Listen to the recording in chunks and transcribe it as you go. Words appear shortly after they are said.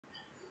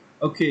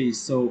Okay,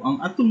 so ang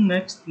atong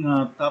next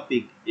nga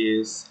topic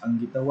is ang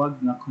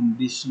gitawag nga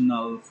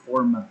conditional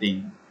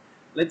formatting.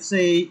 Let's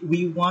say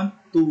we want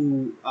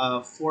to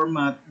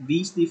format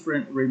these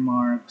different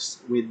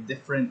remarks with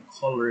different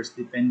colors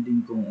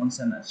depending kung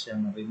unsa na siya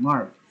nga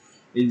remark.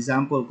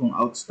 Example, kung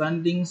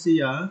outstanding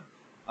siya,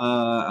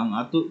 ang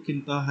ato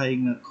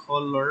kintahay nga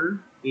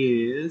color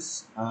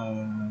is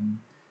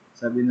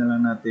sabi na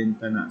lang natin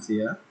kana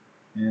siya,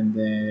 and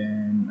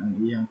then ang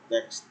iyang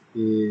text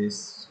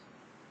is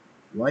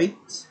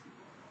white.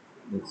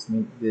 Let's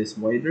make this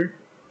wider.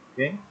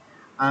 Okay.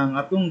 Ang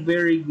atong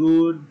very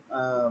good,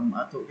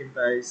 ato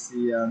kintay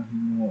siyang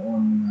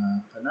himuon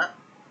kana,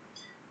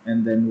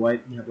 and then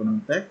white gihapon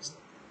ng text.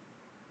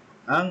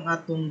 Ang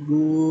atong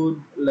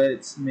good,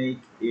 let's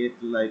make it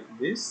like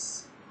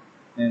this,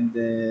 and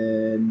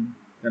then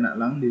kana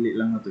lang, dili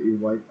lang ato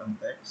i-white ang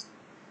text.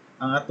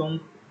 Ang atong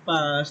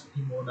past,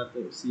 himo na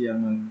to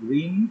siyang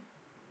green,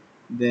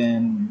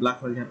 then black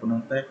lang gihapon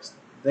ng text.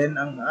 Then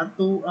ang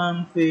ato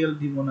ang failed,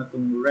 himo na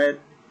tong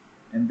red,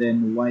 and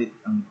then white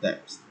ang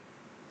text.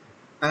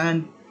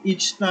 And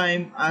each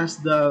time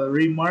as the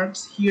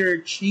remarks here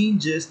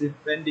changes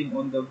depending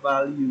on the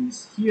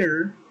values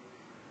here,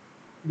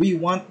 we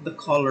want the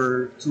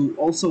color to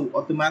also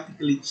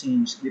automatically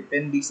change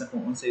depending sa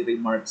kung unsay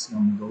remarks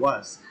nga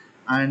magawas.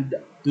 And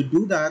to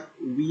do that,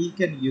 we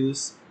can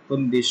use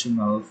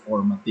conditional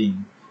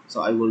formatting.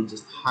 So I will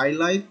just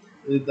highlight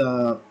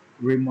the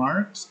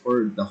remarks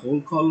or the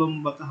whole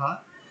column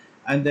bakaha,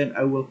 and then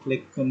I will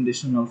click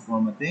conditional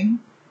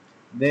formatting.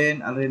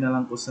 Then, alin na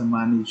lang ko sa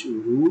manage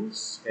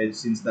rules, kaya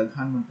since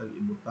daghan man tag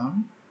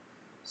ibutang.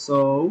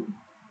 So,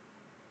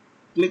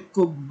 click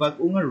ko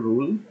bag-o nga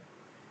rule,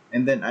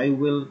 and then I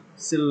will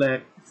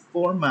select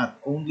format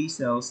only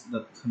cells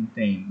that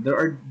contain. There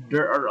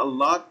are a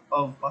lot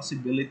of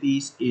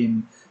possibilities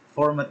in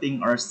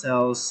formatting our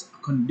cells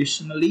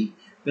conditionally,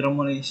 pero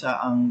muna siya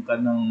ang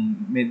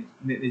kanang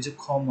medyo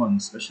common,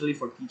 especially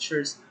for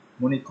teachers,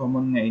 muna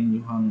common nga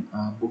inyuhang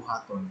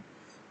buhaton.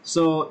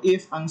 So,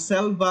 if ang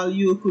cell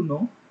value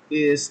kuno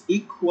is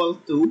equal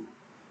to,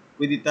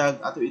 pwede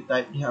tag ato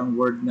i-type ihang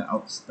word nga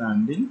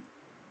outstanding.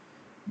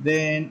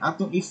 Then,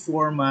 atong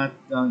i-format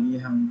ang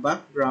ihang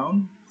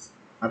background,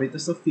 arito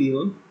sa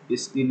field,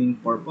 is tining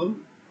purple.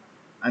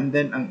 And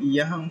then, ang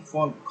iyahang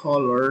font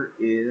color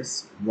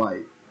is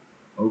white.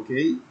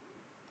 Okay?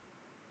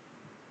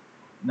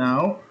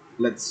 Now,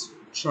 let's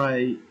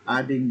try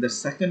adding the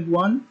second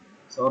one.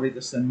 So,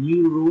 arito sa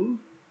new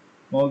rule.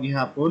 Mao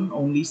gihapon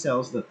only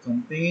cells that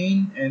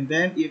contain, and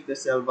then if the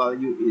cell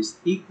value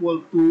is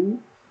equal to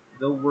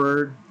the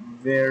word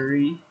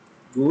very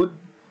good,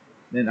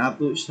 then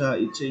ato siya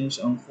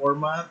i-change ang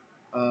format,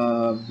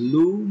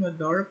 blue na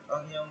dark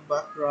ang iyang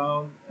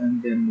background, and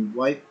then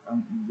white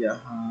ang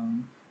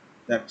iyahang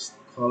text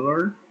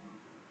color.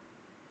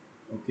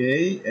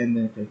 Okay, and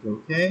then click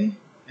OK,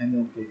 and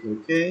then click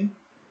OK.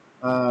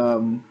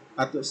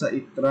 Ato sa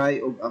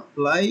i-try og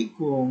apply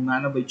kung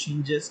nana by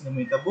changes nga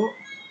may tabo.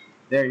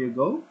 There you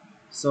go.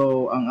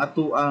 So, ang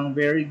ato ang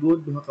very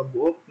good, duha ka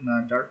buok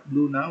na dark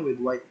blue na with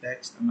white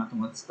text. Ang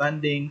atong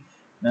outstanding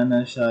na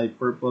siya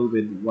purple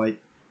with white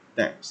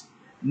text.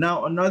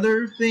 Now,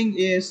 another thing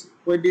is,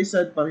 pwede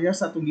sa pareha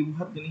sa atong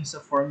gibuhat din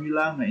sa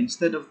formula na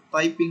instead of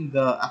typing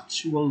the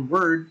actual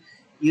word,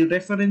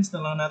 i-reference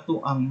na lang nato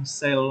ang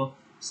cell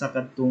sa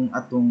katong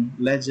atong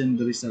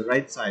legendary sa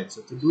right side. So,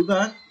 to do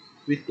that,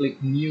 we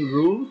click new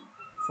rule,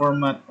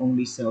 format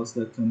only cells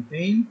that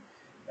contain.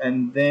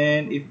 And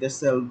then if the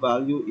cell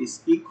value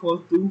is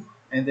equal to,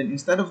 and then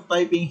instead of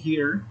typing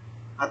here,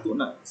 ato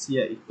na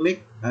siya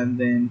i-click,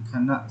 and then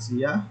kana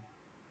siya,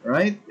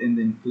 right? And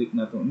then click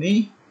na to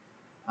ni,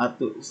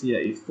 ato siya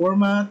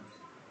i-format,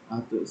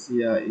 ato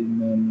siya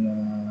in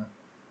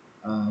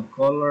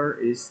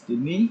color is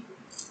kini,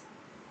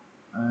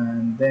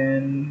 and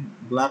then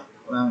black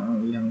lang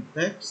ang iyang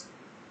text.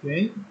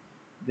 Okay,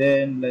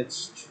 then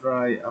let's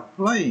try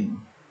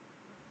applying.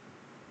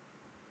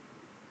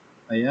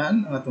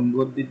 Ayan, ang atong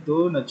good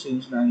dito,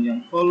 na-change na ang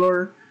iyang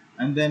color.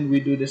 And then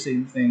we do the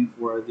same thing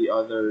for the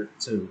other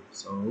two.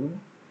 So,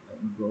 let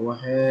me go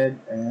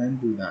ahead and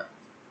do that.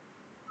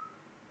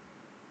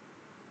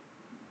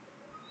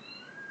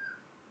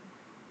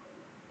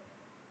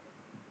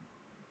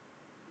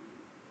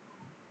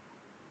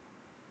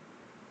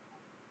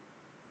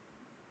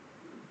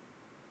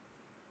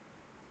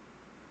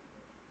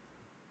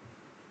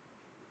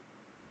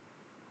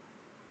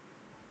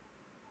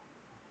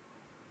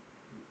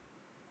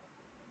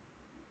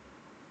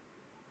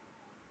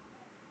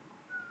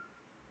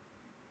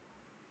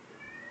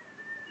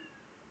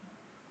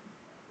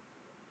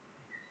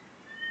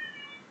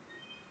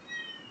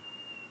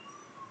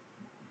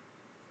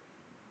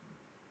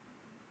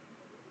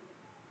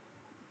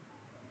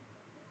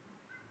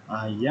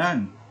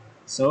 Ayan.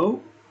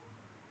 So,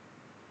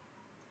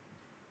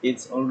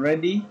 it's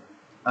already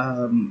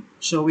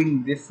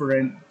showing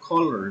different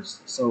colors.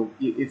 So,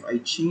 if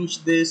I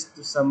change this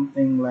to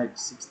something like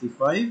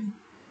 65,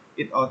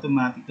 it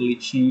automatically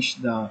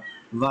changed the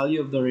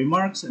value of the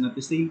remarks and at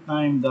the same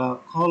time the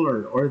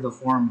color or the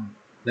format.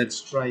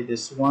 Let's try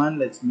this one.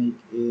 Let's make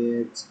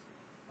it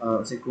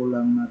kasi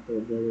kulang na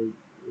to. Very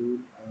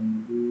good.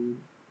 I'm good.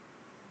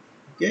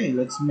 Okay,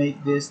 let's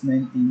make this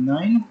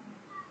 99.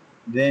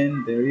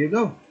 Then there you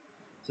go.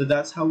 So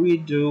that's how we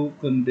do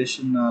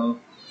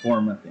conditional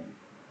formatting.